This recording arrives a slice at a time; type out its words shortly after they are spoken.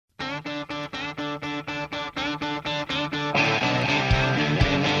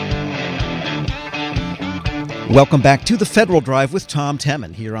Welcome back to the Federal Drive with Tom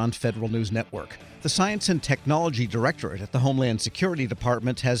Temin here on Federal News Network. The Science and Technology Directorate at the Homeland Security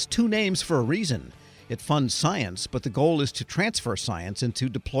Department has two names for a reason. It funds science, but the goal is to transfer science into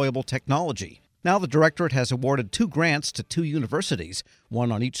deployable technology. Now the Directorate has awarded 2 grants to 2 universities,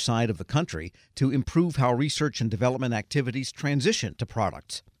 one on each side of the country, to improve how research and development activities transition to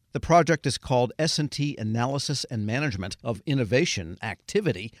products. The project is called S&T Analysis and Management of Innovation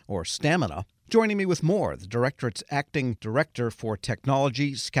Activity, or STAMINA. Joining me with more, the Directorate's Acting Director for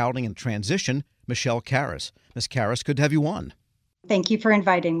Technology, Scouting, and Transition, Michelle Karras. Ms. Karras, good to have you on. Thank you for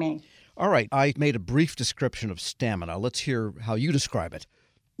inviting me. All right, I made a brief description of STAMINA. Let's hear how you describe it.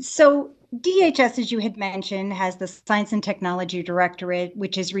 So DHS, as you had mentioned, has the Science and Technology Directorate,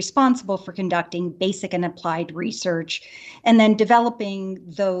 which is responsible for conducting basic and applied research and then developing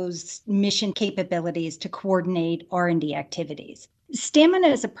those mission capabilities to coordinate R&D activities. STAMINA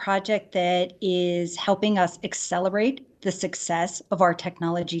is a project that is helping us accelerate the success of our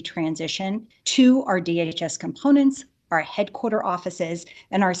technology transition to our DHS components, our headquarter offices,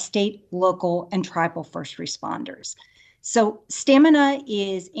 and our state, local, and tribal first responders. So STAMINA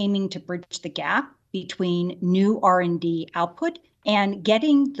is aiming to bridge the gap between new R&D output and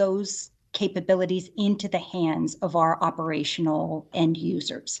getting those capabilities into the hands of our operational end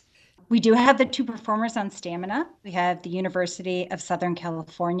users. We do have the 2 performers on STAMINA. We have the University of Southern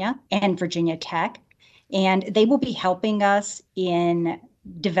California and Virginia Tech, and they will be helping us in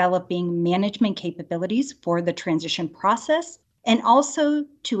developing management capabilities for the transition process and also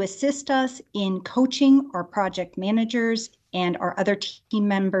to assist us in coaching our project managers and our other team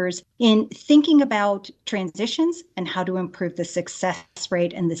members in thinking about transitions and how to improve the success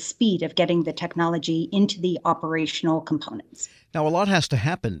rate and the speed of getting the technology into the operational components. Now, a lot has to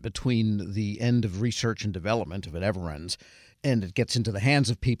happen between the end of research and development, if it ever ends, and it gets into the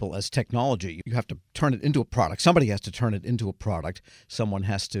hands of people as technology. You have to turn it into a product. Somebody has to turn it into a product. Someone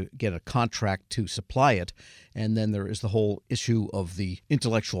has to get a contract to supply it. And then there is the whole issue of the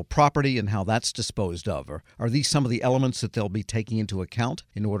intellectual property and how that's disposed of. Are these some of the elements that they'll be taking into account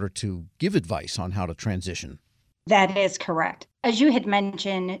in order to give advice on how to transition? That is correct. As you had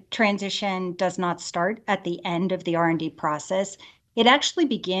mentioned, transition does not start at the end of the R&D process. It actually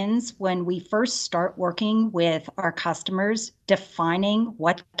begins when we first start working with our customers, defining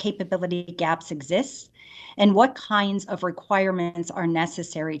what capability gaps exist and what kinds of requirements are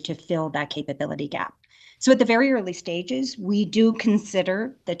necessary to fill that capability gap. So at the very early stages, we do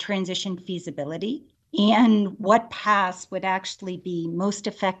consider the transition feasibility and what paths would actually be most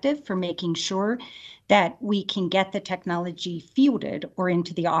effective for making sure that we can get the technology fielded or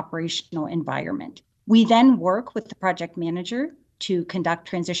into the operational environment. We then work with the project manager to conduct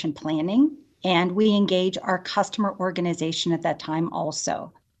transition planning, and we engage our customer organization at that time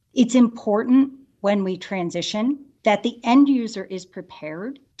also. It's important when we transition that the end user is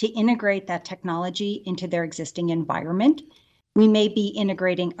prepared to integrate that technology into their existing environment. We may be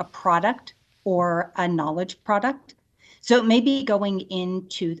integrating a product or a knowledge product. So it may be going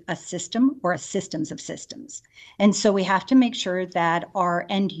into a system or a systems of systems. And so we have to make sure that our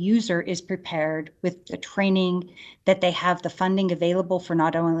end user is prepared with the training, that they have the funding available for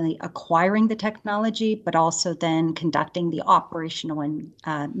not only acquiring the technology, but also then conducting the operational and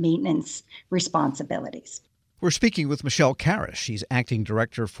maintenance responsibilities. We're speaking with Michelle Karras. She's Acting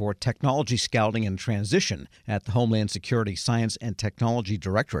Director for Technology Scouting and Transition at the Homeland Security Science and Technology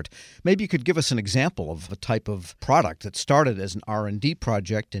Directorate. Maybe you could give us an example of a type of product that started as an R&D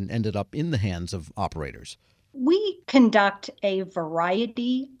project and ended up in the hands of operators. We conduct a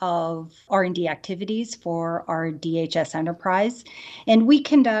variety of R&D activities for our DHS enterprise, and we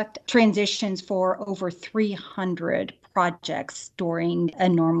conduct transitions for over 300 projects during a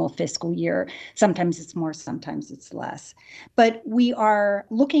normal fiscal year. Sometimes it's more, sometimes it's less. But we are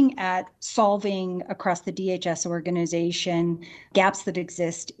looking at solving across the DHS organization gaps that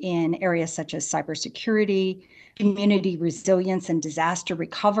exist in areas such as cybersecurity, community resilience and disaster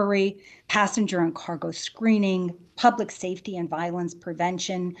recovery, passenger and cargo screening, public safety and violence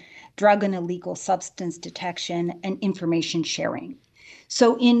prevention, drug and illegal substance detection, and information sharing.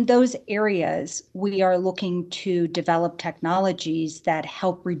 So in those areas, we are looking to develop technologies that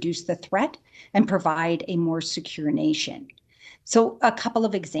help reduce the threat and provide a more secure nation. So a couple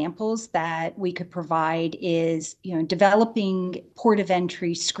of examples that we could provide is, developing port of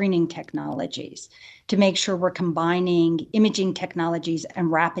entry screening technologies to make sure we're combining imaging technologies and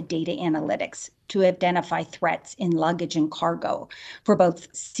rapid data analytics to identify threats in luggage and cargo for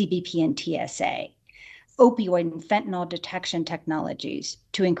both CBP and TSA. Opioid and fentanyl detection technologies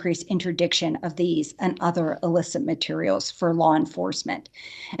to increase interdiction of these and other illicit materials for law enforcement.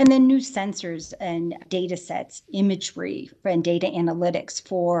 And then new sensors and data sets, imagery, and data analytics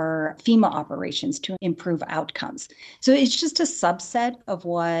for FEMA operations to improve outcomes. So it's just a subset of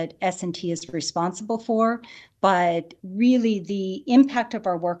what S&T is responsible for. But really, the impact of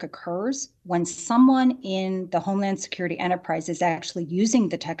our work occurs when someone in the Homeland Security enterprise is actually using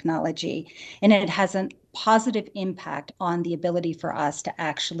the technology, and it has a positive impact on the ability for us to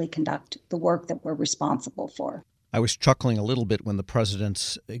actually conduct the work that we're responsible for. I was chuckling a little bit when the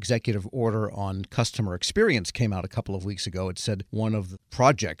president's executive order on customer experience came out a couple of weeks ago. It said one of the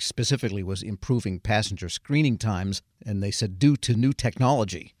projects specifically was improving passenger screening times, and they said due to new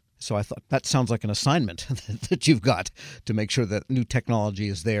technology. So I thought that sounds like an assignment that you've got to make sure that new technology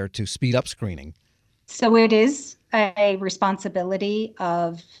is there to speed up screening. So it is a responsibility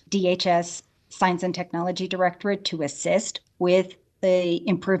of DHS Science and Technology Directorate to assist with the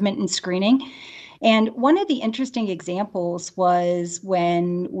improvement in screening. And one of the interesting examples was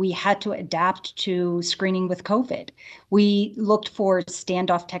when we had to adapt to screening with COVID. We looked for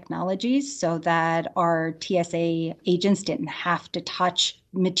standoff technologies so that our TSA agents didn't have to touch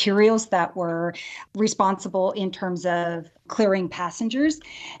materials that were responsible in terms of clearing passengers.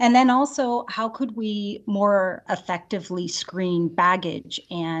 And then also, how could we more effectively screen baggage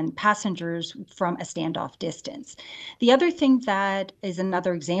and passengers from a standoff distance? The other thing that is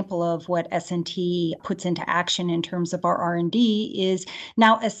another example of what S&T puts into action in terms of our R&D is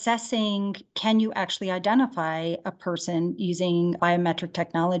now assessing, can you actually identify a person using biometric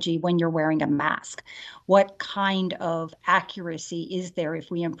technology when you're wearing a mask? What kind of accuracy is there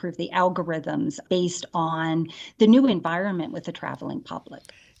if we improve the algorithms based on the new environment with the traveling public?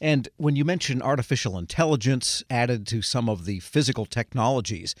 And when you mention artificial intelligence added to some of the physical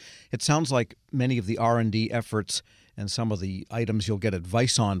technologies, it sounds like many of the R&D efforts and some of the items you'll get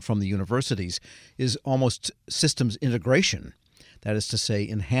advice on from the universities is almost systems integration. That is to say,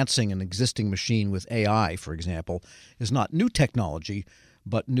 enhancing an existing machine with AI, for example, is not new technology,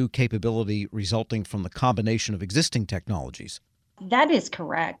 but new capability resulting from the combination of existing technologies. That is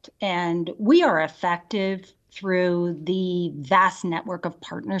correct. And we are effective through the vast network of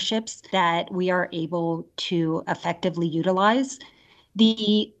partnerships that we are able to effectively utilize.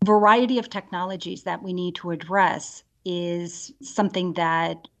 The variety of technologies that we need to address is something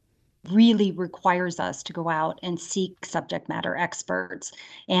that really requires us to go out and seek subject matter experts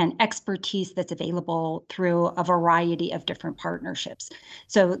and expertise that's available through a variety of different partnerships.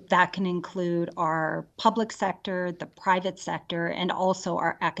 So that can include our public sector, the private sector, and also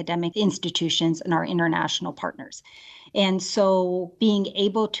our academic institutions and our international partners. And so being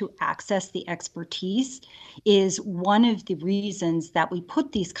able to access the expertise is one of the reasons that we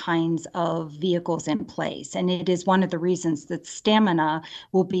put these kinds of vehicles in place. And it is one of the reasons that Stamina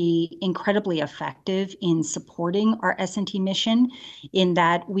will be incredibly effective in supporting our S&T mission, in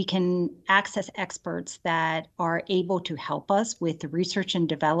that we can access experts that are able to help us with the research and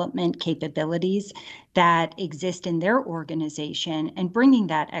development capabilities that exist in their organization and bringing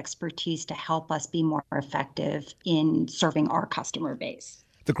that expertise to help us be more effective in serving our customer base.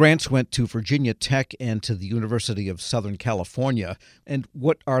 The grants went to Virginia Tech and to the University of Southern California. And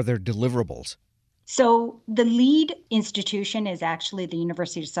what are their deliverables? So the lead institution is actually the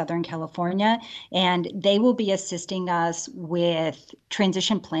University of Southern California, and they will be assisting us with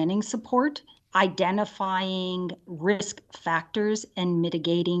transition planning support, identifying risk factors and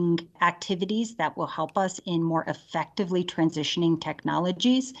mitigating activities that will help us in more effectively transitioning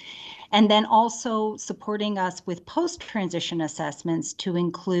technologies, and then also supporting us with post-transition assessments to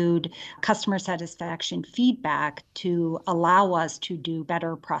include customer satisfaction feedback to allow us to do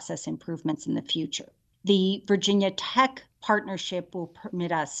better process improvements in the future. The Virginia Tech partnership will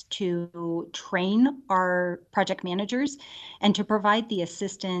permit us to train our project managers and to provide the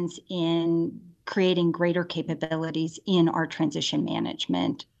assistance in creating greater capabilities in our transition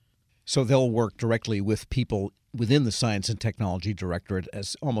management. So they'll work directly with people within the Science and Technology Directorate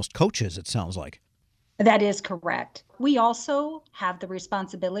as almost coaches, it sounds like. That is correct. We also have the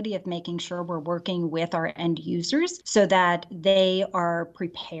responsibility of making sure we're working with our end users so that they are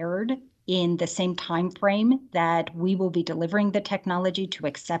prepared in the same time frame that we will be delivering the technology to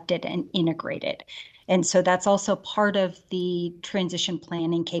accept it and integrate it. And so that's also part of the transition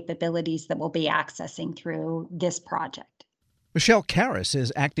planning capabilities that we'll be accessing through this project. Michelle Karras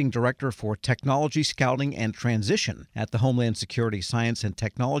is Acting Director for Technology Scouting and Transition at the Homeland Security Science and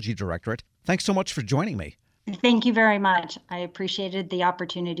Technology Directorate. Thanks so much for joining me. Thank you very much. I appreciated the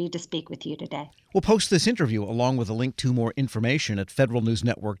opportunity to speak with you today. We'll post this interview along with a link to more information at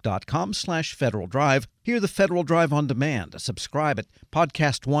federalnewsnetwork.com/Federal Drive. Hear the Federal Drive on demand. Subscribe at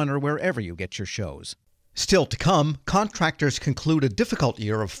Podcast One or wherever you get your shows. Still to come, contractors conclude a difficult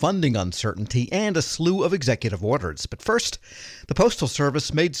year of funding uncertainty and a slew of executive orders. But first, the Postal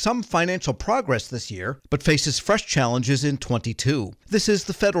Service made some financial progress this year, but faces fresh challenges in 22. This is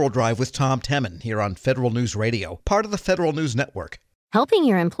the Federal Drive with Tom Temin here on Federal News Radio, part of the Federal News Network. Helping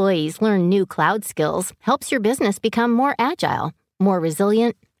your employees learn new cloud skills helps your business become more agile, more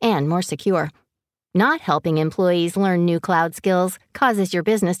resilient, and more secure. Not helping employees learn new cloud skills causes your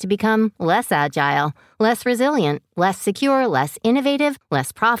business to become less agile, less resilient, less secure, less innovative,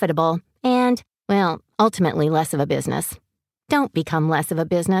 less profitable, and, well, ultimately less of a business. Don't become less of a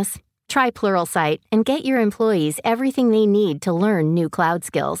business. Try Pluralsight and get your employees everything they need to learn new cloud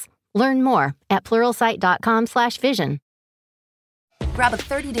skills. Learn more at pluralsight.com/vision. Grab a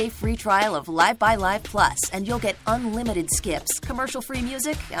 30-day free trial of Live by Live Plus, and you'll get unlimited skips, commercial-free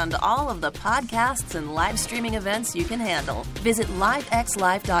music, and all of the podcasts and live streaming events you can handle. Visit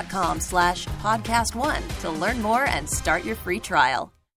livexlive.com/podcast1 to learn more and start your free trial.